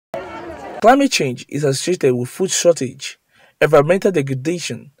Climate change is associated with food shortage, environmental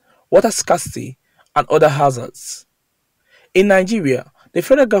degradation, water scarcity, and other hazards. In Nigeria, the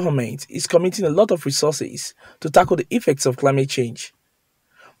federal government is committing a lot of resources to tackle the effects of climate change.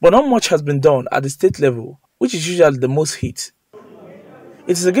 But not much has been done at the state level, which is usually the most hit.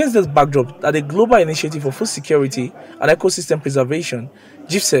 It is against this backdrop that the Global Initiative for Food Security and Ecosystem Preservation,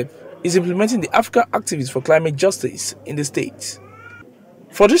 GIFSEP, is implementing the African Activists for Climate Justice in the state.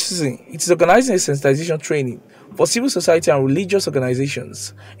 For this reason, it is organizing a sensitization training for civil society and religious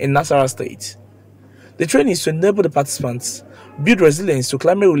organizations in Nasarawa State. The training is to enable the participants build resilience to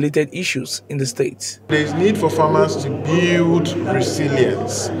climate-related issues in the state. There is need for farmers to build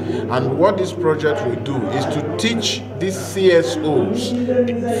resilience, and what this project will do is to teach these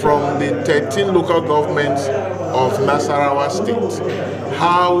CSOs from the 13 local governments of Nasarawa State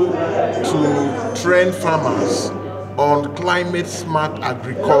how to train farmers on climate-smart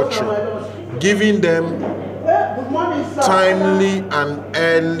agriculture, giving them timely and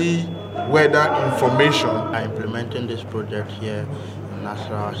early weather information. I'm implementing this project here in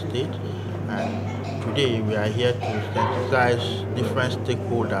Nasarawa State, and today we are here to sensitize different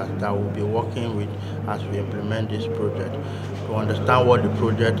stakeholders that will be working with as we implement this project, to understand what the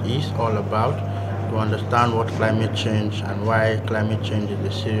project is all about, to understand what climate change and why climate change is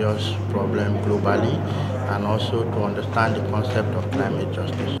a serious problem globally, and also to understand the concept of climate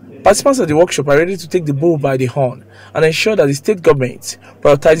justice. Participants at the workshop are ready to take the bull by the horn and ensure that the state government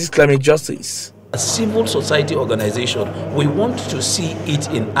prioritizes climate justice. As a civil society organization, we want to see it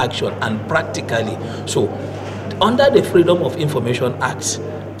in action and practically. So, under the Freedom of Information Act,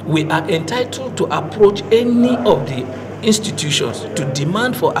 we are entitled to approach any of the institutions to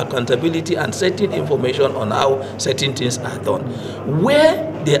demand for accountability and certain information on how certain things are done.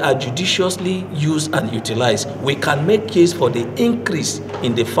 Where they are judiciously used and utilized, we can make case for the increase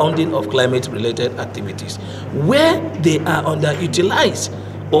in the funding of climate-related activities. Where they are underutilized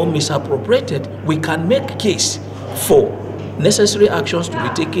or misappropriated, we can make case for necessary actions to be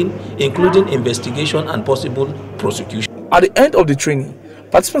taken, including investigation and possible prosecution. At the end of the training,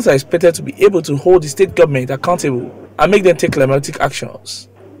 participants are expected to be able to hold the state government accountable and make them take climatic actions.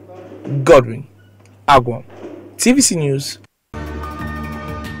 Godwin Agwam, TVC News.